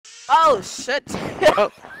Oh shit. Oh.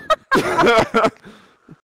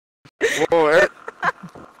 Whoa,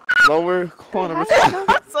 lower corner. I'm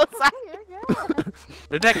so sorry.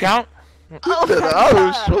 Did that count? Oh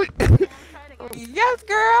my God. Yes,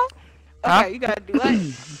 girl. Okay, Huh? you gotta do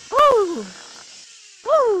it. Woo!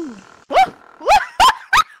 Woo! Woo!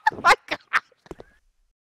 My God.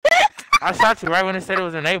 I shot you right when it said it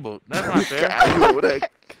was enabled. That's not fair.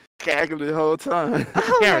 That cackling the whole time.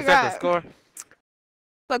 Oh Can't my reset God. the score.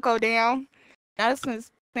 So go down. Now this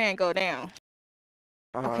one's saying go down.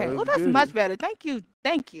 Okay, well that's good. much better. Thank you.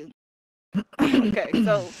 Thank you. Okay,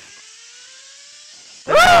 so.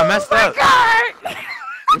 I messed up. God!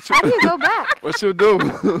 How do you go back? What you do?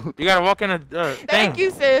 You gotta walk in a thing. Thank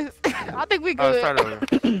you, sis. I think we Oh, good. start over.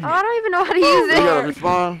 Oh, I don't even know how to use You gotta it.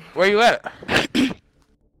 respond. Where you at?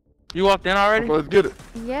 You walked in already? Let's get it.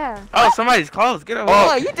 Yeah. Oh, somebody's close. Get over.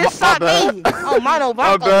 Oh, you just shot me. Oh, mano,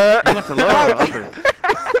 My Banco. bad. You went to lower or upper?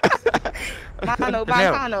 Mano,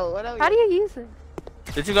 Janelle. Bacano. Whatever. How do you use it?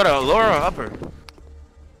 Did you go to lower or upper?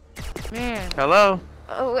 Man. Hello?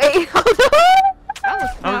 Oh, wait. Hold on. That was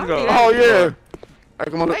I'm gonna go. Oh yeah. Hey,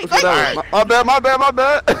 come on, Wait, let's go down. wait. My bad, my bad, my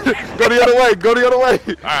bad. Go the other way. Go the other way.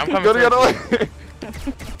 Alright, I'm coming. Go the other way.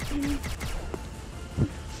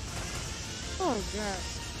 Oh, God.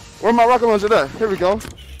 Where my rocket launcher at? Here we go.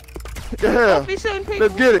 Yeah. Don't be shooting people.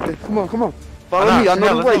 Let's get it. Come on, come on. Follow me. I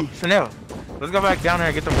know the way. Chanel, let's go back down there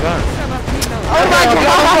and get them guns. Oh, my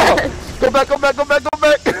God. Go back, go back, go back, go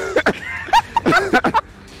back.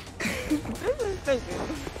 This is stupid.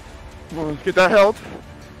 Come on, get that health.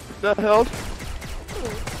 Get that health.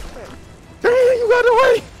 Dang, you got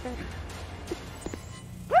away.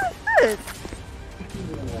 What is this?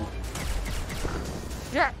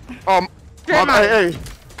 Yeah. Hey,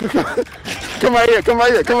 come right here, come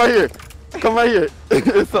right here, come right here, come right here.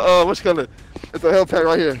 It's a what you call it? It's a health pack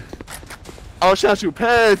right here. I'll shot you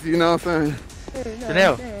past, you know what I'm saying?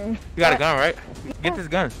 Chanel, you got a gun, right? Get this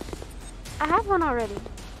gun. I have one already.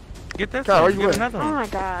 Get this Kyle, one. where you Get at? another Oh one. my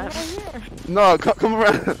god. No, come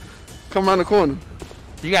around, come around the corner.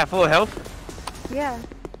 You got full health? Yeah.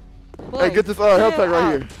 Hey, get this health pack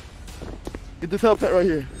right here. Get this health pack right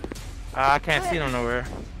here. I can't see them nowhere.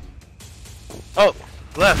 Oh,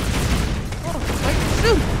 left. Oh, wait,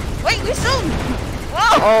 shoot. Wait, we shooting.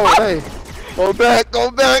 Whoa. Oh, hey, go back,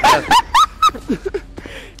 go back.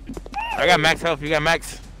 I got max health. You got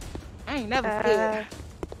max? I ain't never scared.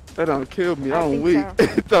 That done killed me. I I'm think weak.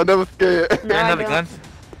 So. I'm never scared. You got another gun?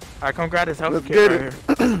 Alright, come grab this health Let's kit get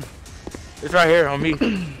right here. It's right here on me.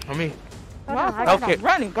 On me. Hold on, I Health got kit.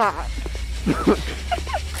 running, God.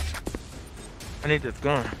 I need this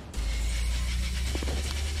gun.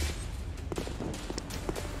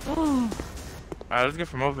 Oh. Alright, let's get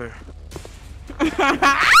from over here.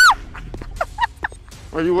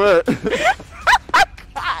 Where you at?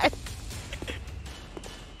 God.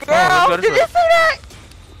 Come on, let's Girl, go did this you way. see that?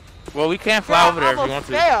 Well, we can't fly over there if you want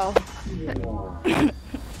to. Fell.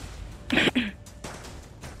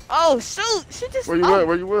 Oh shoot! She just. Where you oh. at?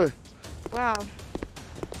 Where you at? Wow.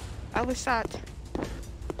 I was shot.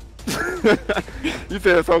 You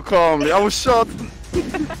said it so calmly. I was shocked.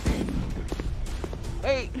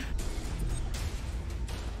 Wait.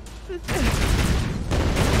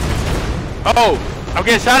 Oh! I'm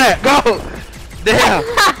getting shot at! Go! Damn!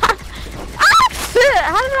 Shit,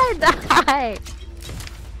 how did I die?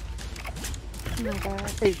 Oh my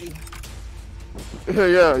god. Crazy.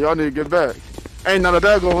 Yeah, y'all need to get back. Ain't none of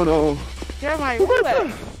that going on. Jeremiah, where you at?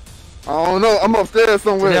 I don't know. I'm upstairs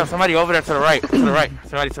somewhere. Damn, somebody over there to the right. To the right.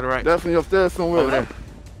 Somebody to the right. Definitely upstairs somewhere. Over there.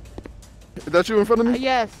 Is that you in front of me?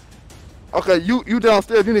 Yes. Okay, you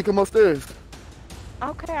downstairs. You need to come upstairs.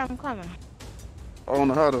 Okay, I'm coming. I don't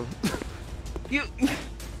know how to. You.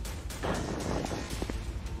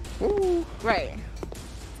 Ooh. Right.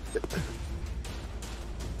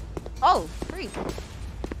 Oh, freak.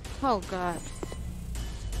 Oh God.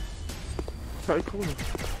 Okay, cool.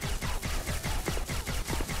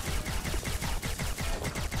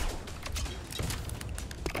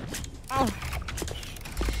 Oh.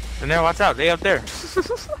 And there, watch out. They up there.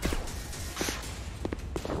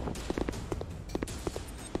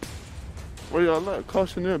 Where y'all at?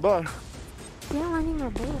 Caution nearby. Yeah, I need my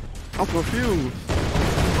bullet. I'm confused.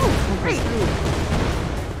 Oh, freak.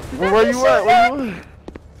 Well, where you at? Where you at?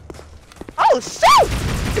 Oh shoot!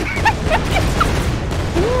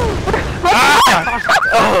 Ah!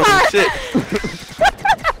 Oh, shit.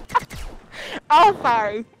 Oh,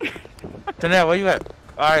 sorry. Janelle, where you at?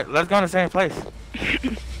 Alright, let's go in the same place.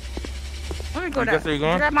 Let me go I down. guess where you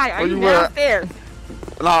going? Jeremiah, are Where you you at? downstairs?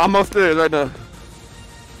 Nah, I'm upstairs right now.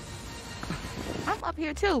 I'm up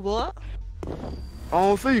here too, boy. I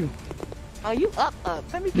don't see you. Oh, you up.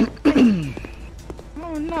 Let me get.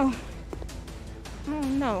 Oh no. Oh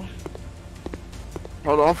no.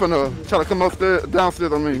 Hold on, I'm finna try to come upstairs,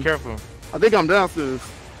 downstairs. I mean, Be careful. I think I'm downstairs.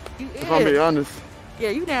 You If I'm being honest. Yeah,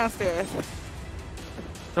 you downstairs.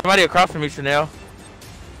 Somebody across from me, Chanel.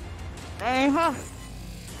 Ain't huh?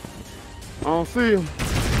 I don't see him.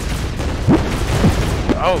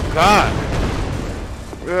 Oh God.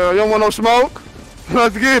 Yeah, you don't want no smoke?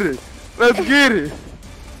 Let's get it. Let's get it.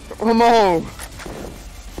 Come on.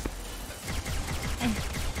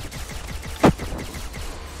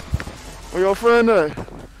 Where your friend at?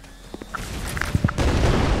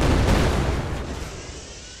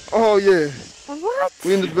 Oh yeah. What?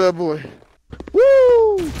 We in this bad boy.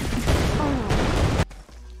 Woo!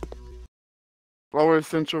 Lower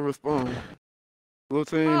Central respond. Blue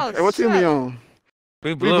team. Oh, Hey, what team shit. we on?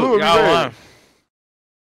 We blue blew. or we Y'all red?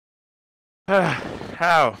 won.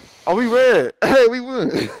 How? Oh, we red. Hey, we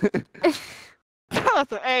won.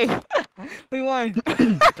 Hey, we won.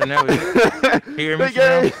 Chanel, you hear me, Big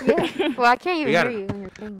Chanel? game. Yeah. Well, I can't even gotta- hear you on your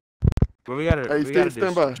thing. But we gotta, Hey, we gotta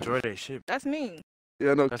stand by. destroy that shit. That's me.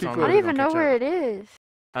 Yeah, no, That's keep on I me. don't going. even know catch where up. it is.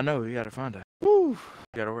 I know, you gotta find that. Woo. You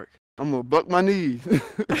gotta work. I'm gonna buck my knees.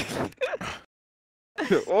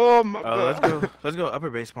 Oh my God. Let's go upper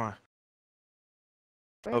base spawn.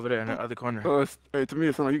 Over there in the other corner. Hey, to me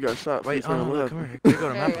it sounds like you got shot. Wait, Please tell me what come happened. here. We go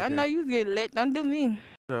to Hey, map. I know you get lit. Don't do me.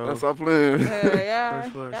 So, That's our plan. Yeah,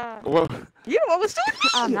 First floor. yeah. Well, You the one was shooting me.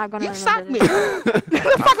 I'm not gonna You remember shot me. this.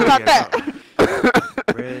 Let's talk about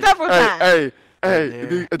that. red. Several times. hey,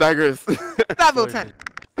 there. you digress. Several times.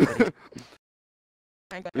 Ready.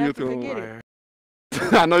 I ain't You gonna too. forget it. Fire.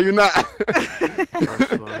 I know you're not. First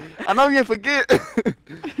floor. I know you ain't forget.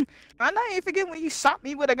 I know you ain't forget when you shot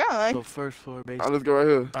me with a gun. So first floor base. Let's go right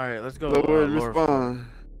here. All right, let's go. Lower lower floor. respawn.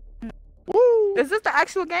 Woo! Is this the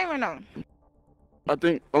actual game or no? I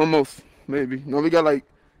think almost, maybe. No, we got like,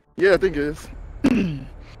 yeah, I think it is.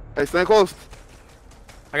 Hey, stand close.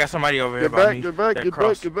 I got somebody over here Get by back, me. get back, that get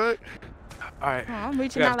crossed. back, get back. All right. Oh, I'm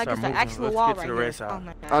reaching We out gotta like it's start an moving. actual Let's wall get to right the here. red side. Oh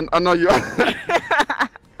my God. I know you.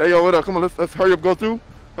 Hey, over there. Come on, let's hurry up, go through.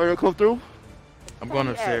 Hurry up, come through. I'm going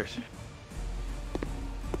Yeah. upstairs.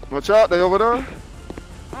 Watch out, they over there.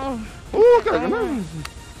 Oh, Ooh, okay, come on.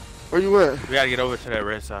 Where you at? We gotta get over to that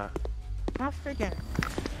red side. my freaking.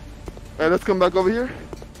 Hey, let's come back over here.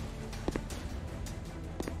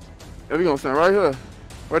 Yeah, we gonna stand right here.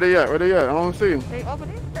 Where they at? Where they at? I don't see them. They over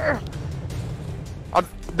there?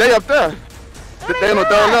 They up there. No, They on the not.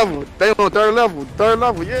 third level. They on the third level. Third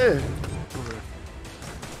level, yeah. Over there.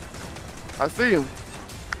 I see them.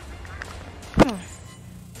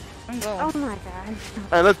 I'm going. Oh my gosh.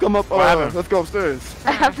 Hey, let's come up. What happened? Let's go upstairs.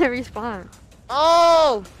 I have to respawn.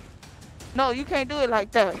 Oh! No, you can't do it like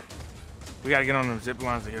that. We gotta get on them zip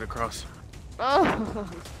lines to get across. Oh.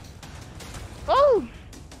 Oh.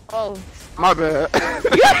 Oh. My bad.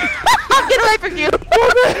 Get away from you.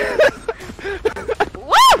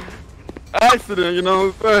 Woo! Accident, you know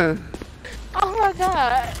what I'm saying? Oh my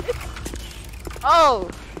God. Oh.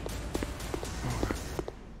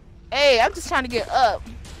 Hey, I'm just trying to get up.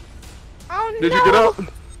 Oh no. Did you get up?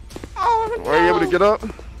 Oh no. Were you able to get up?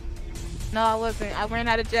 No, I wasn't. I ran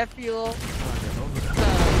out of jet fuel.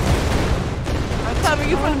 I'm coming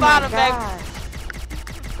you from the bottom, baby.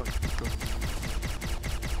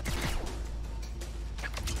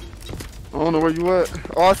 I don't know where you at.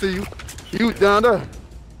 Oh, I see you. You down there.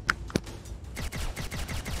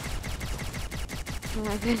 Oh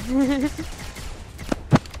my goodness. This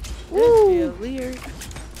feels weird.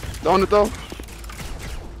 Don't it though?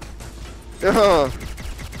 Yeah.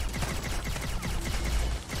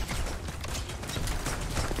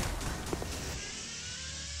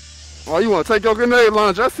 Oh, you want to take your grenade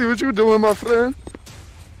launch? I see what you doing, my friend.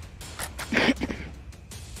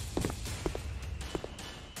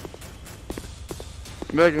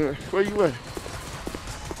 Megan, where you at?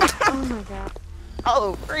 Oh my god.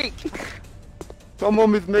 Oh, freak. Come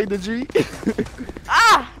on, Miss Made the G.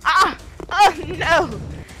 Oh no.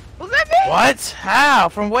 Was that me? What? How?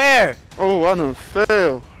 From where? Oh, I done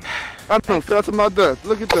fell. I done fell to my death.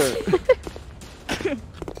 Look at that.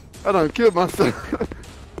 I done killed myself.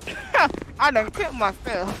 I done killed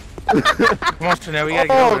myself. Come on, Chanel, we gotta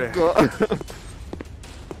get over there. God.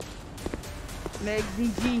 Meg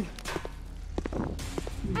DG.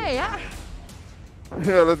 Hey,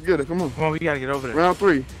 Yeah, let's get it. Come on. Come on, we gotta get over there. Round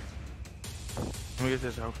 3. Let me get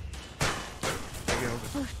this out. Get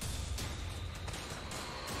over.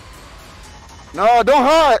 No, don't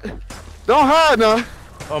hide. Don't hide now.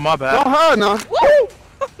 Oh, my bad. Don't hide now.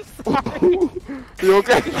 woo! You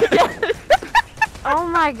okay? Oh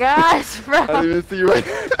my gosh, I didn't bro. even see you right.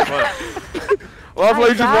 What? Well, I feel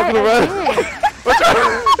like you just walking around.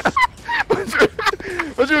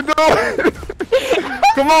 What you doing?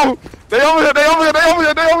 Come on. They over here. They over here. They over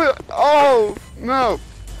here. They over here. Oh, no.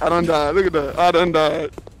 I done died. Look at that. I done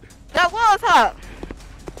died. That was her.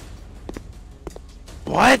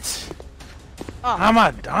 What? Oh. How am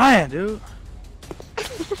I dying, dude?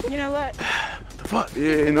 You know what? What the fuck?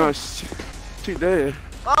 Yeah, no, she dead.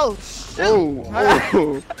 Oh, shoot.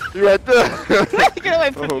 Oh, you right there. Get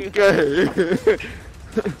away from you. Okay.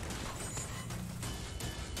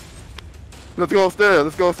 Let's go upstairs.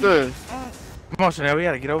 Let's go upstairs. Come on, Chanel. We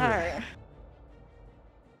gotta get over All there. right.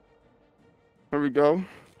 Here we go. We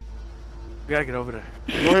gotta get over there.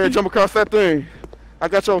 Go ahead, jump across that thing. I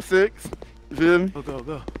got your 6. You feel me? Go, go,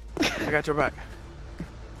 go. I got your back.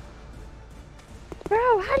 Bro,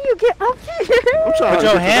 how do you get up here? I'm trying Put to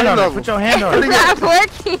your get hand to on that it. level. Put your hand on It's it. not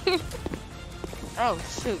working. Oh,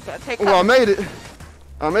 shoot. Gotta take Well, I cover. made it.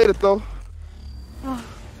 I made it though.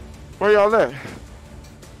 Where y'all at?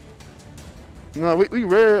 No, we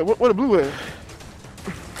red. Where the blue at?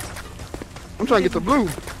 I'm trying to get the blue.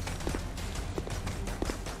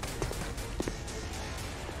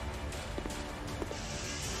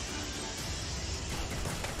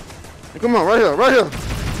 Hey, come on, right here, right here.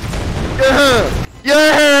 Yeah,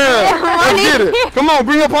 yeah. Let's get it. Come on,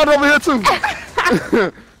 bring your partner over here too.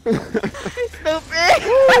 Stupid.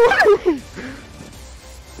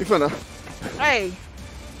 You finna. Hey.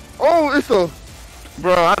 Oh, it's a.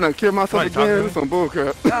 Bro, I done killed myself Somebody talk to again. me. It's some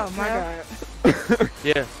bullcrap. Oh, my God.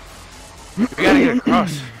 Yeah. We gotta get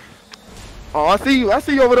across. Oh, I see you. I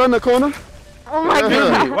see you over there in the corner. Oh my Yeah.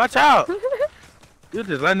 god. Hey, watch out. You're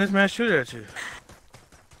just letting this man shoot at you.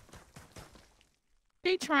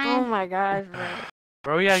 She Oh trying. my gosh, bro.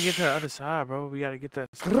 Bro, we gotta get to the other side, bro. We gotta get that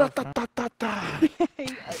stuff, man. Ra-ta-ta-ta-ta.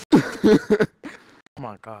 Oh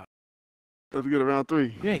my god. Let's get around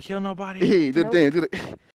 3. You ain't kill nobody? Hey, do the Nope. thing. Do the.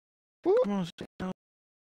 Come on, no.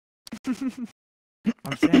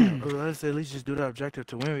 I'm saying, let's at least just do the objective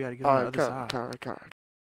to win. We gotta get on the other side.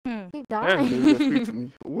 He There died. Speak to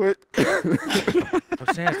me. What? I'm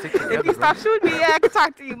saying, stick If together, you bro. stop shooting me, I can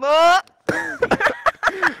talk to you, boy.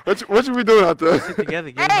 What you be doing out there? Stick together.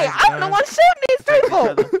 Get Hey, nice I'm the guns, one shooting these stick people.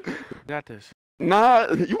 together. We got this. Nah,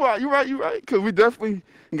 you right. Cause we definitely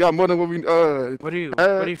got more than what we What do you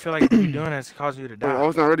feel like you're doing that's causing you to I die?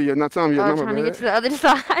 was not ready yet. Not telling me your Oh, number, trying to man. get to the other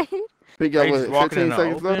side. He Are got you what? just walking 15 in the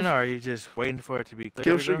seconds open, left. or are you just waiting for it to be clear?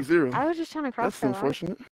 Kill bro? streak 0. I was just trying to cross That's the line.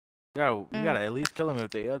 unfortunate. You gotta at least kill them if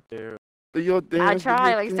they up there. I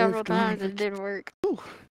tried like several times. It didn't work.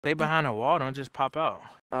 Stay behind a wall. Don't just pop out.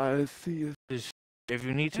 I see it. If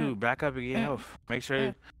you need to, back up and get health. Make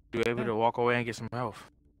sure you're able to walk away and get some health.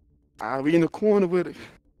 We in the corner with it.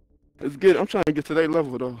 Let's get it. I'm trying to get to their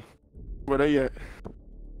level though. Where they at?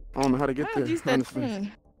 I don't know how to get How there. did you start Honestly.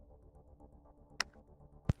 seeing?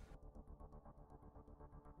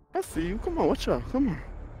 I see you. Come on, watch out. Come on.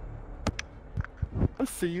 I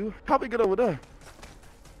see you. How we get over there?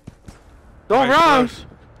 Don't Right, run. close.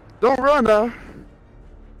 Don't run now.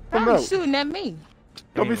 Come How out. you shooting at me?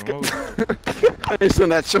 Don't be Ain't even scared. I ain't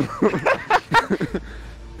shooting at you.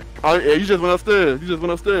 Oh, yeah, you just went upstairs.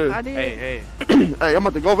 I did. Hey, Hey, I'm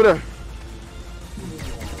about to go over there.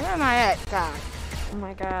 Where am I at, God? Oh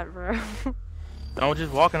my god, bro. don't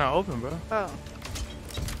just walk in the open, bro. Oh.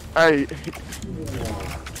 Hey,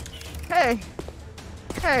 Hey.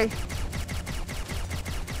 Hey.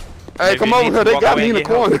 hey, Maybe come you over need here. to They walk got away me in and the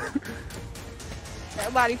get help. corner.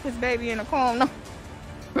 Everybody puts baby in the corner.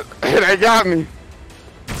 They got me.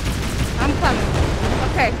 I'm coming.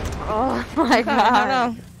 Okay. Oh my I'm coming. Hold god.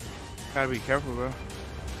 on. Gotta be careful, bro.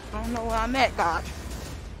 I don't know where I'm at, God.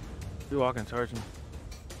 You walking towards me.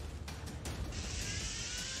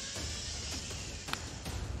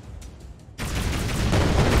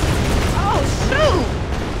 Oh, shoot!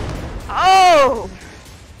 Oh!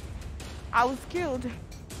 I was killed.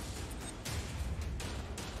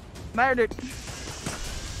 Murdered.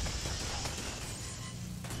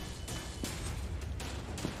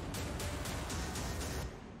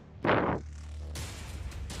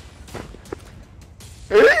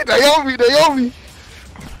 Hey, they on me. They on me.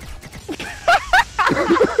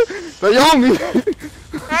 They on me.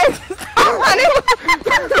 Hey, stop running.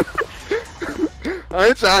 I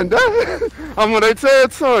ain't trying to die. I'm on their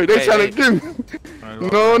territory. They Hey, trying hey. to get me.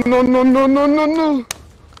 Alright, No.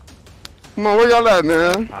 Come on, where y'all at,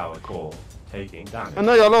 man? Power core taking damage. I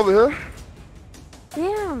know y'all over here.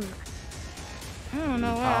 Damn. I don't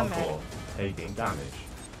know where Power I'm at. core taking damage.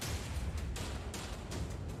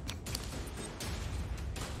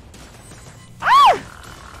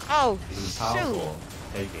 Oh, Power shoot. core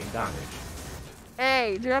taking damage.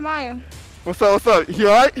 Hey, Jeremiah. What's up? What's up? You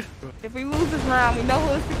alright? If we lose this round, we know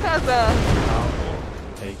who it's because of. Power core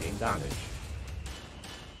taking damage.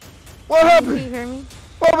 What Can happened? you hear me?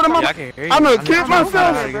 What happened to Yeah, my... I can hear you. I'm gonna I kill know how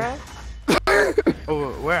myself. to get- Bruh. Oh,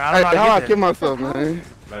 where? I don't know Hey, how how I to kill get myself, man?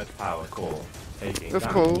 Red power core taking That's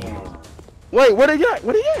damage. cool. Wait, where they at?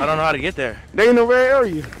 Where they there. I at? don't know how to get there. They in the red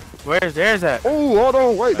area. Where's theirs at? Oh, hold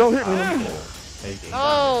on, wait, don't hit me. Power core taking damage.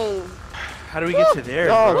 Oh. How do we get to there?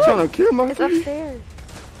 Y'all Bro? trying to kill my It's friend? upstairs.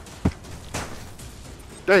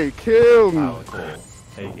 They killed me. Power core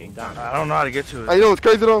taking damage. I don't know how to get to Hey, it. you know what's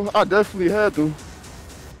crazy though? I definitely had them.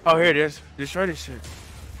 Oh, here it is. Destroy this shit.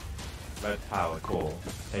 Red power core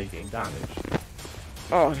taking damage.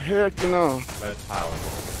 Oh, heck no. Red power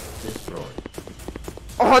core destroyed.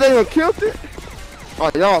 Oh, they done killed it?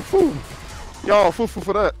 Oh, y'all fool. Y'all fool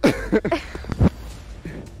for that.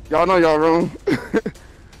 Y'all know y'all wrong.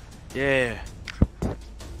 Yeah.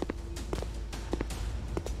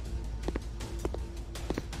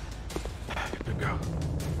 Good girl.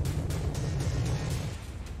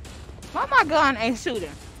 Why my gun ain't shooting?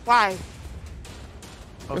 Why?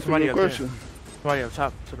 Oh, That's a somebody good up there. question. Somebody up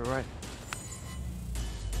top to the right.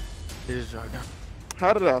 It is right now.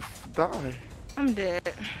 How did I die? I'm dead.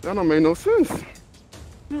 That don't make no sense.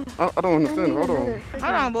 I don't understand. Hold on. Hold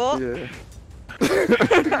on, boy. Yeah.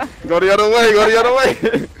 Go the other way. Go the other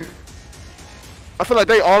way. I feel like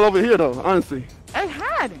they all over here though, honestly. They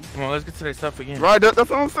hiding. Come on, let's get to their stuff again. Right, that's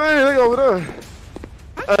what I'm saying. They over there.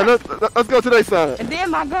 Hey, let's go to their side. And then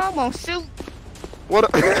my gun won't shoot. What?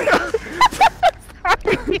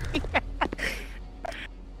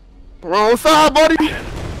 Wrong side, buddy.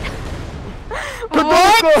 What?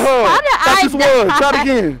 How did That's I just one. die? Try it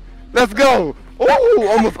again. Let's go. Ooh,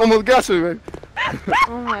 almost got you, man.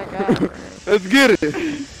 Oh my god. Let's get it.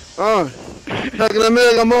 Taking a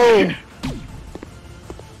mega move.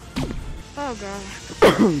 Oh, God.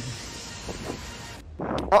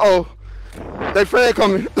 Uh-oh. They friend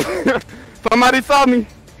coming. Somebody saw me.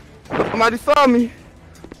 Somebody saw me.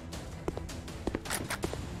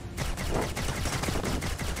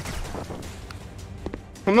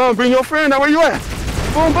 Come on, bring your friend. Now where you at?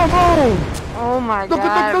 Boom, boom, boom. Oh my Look,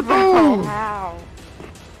 god. look, Bro, look. how?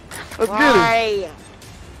 Let's get it. Why?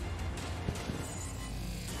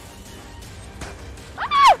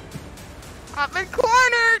 Ah! I've been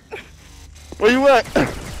cornered. Where you at?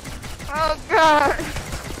 Oh, God.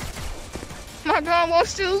 My gun won't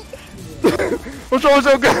shoot. What's wrong with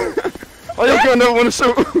your gun? Why your gun never want to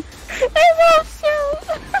shoot? It won't shoot.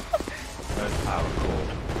 Red power core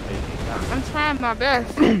taking damage. I'm trying my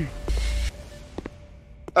best.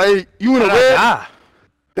 Hey, you in the How'd I red?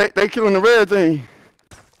 die? They killing the red thing.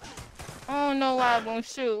 I don't know why it won't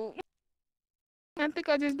shoot. I think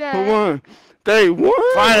I just Who died. won? They won.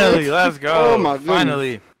 Finally, let's go. Oh my goodness.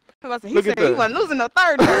 Finally. He Look said at he that. wasn't losing the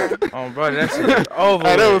third time. Oh, bro, that shit is over.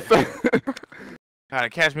 Hey, that with. was Gotta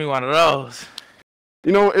catch me one of those.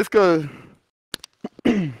 You know, it's cause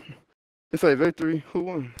it's a victory. Who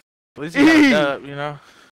won? At least you got a dub, you know?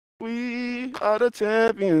 We are the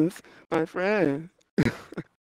champions, my friend.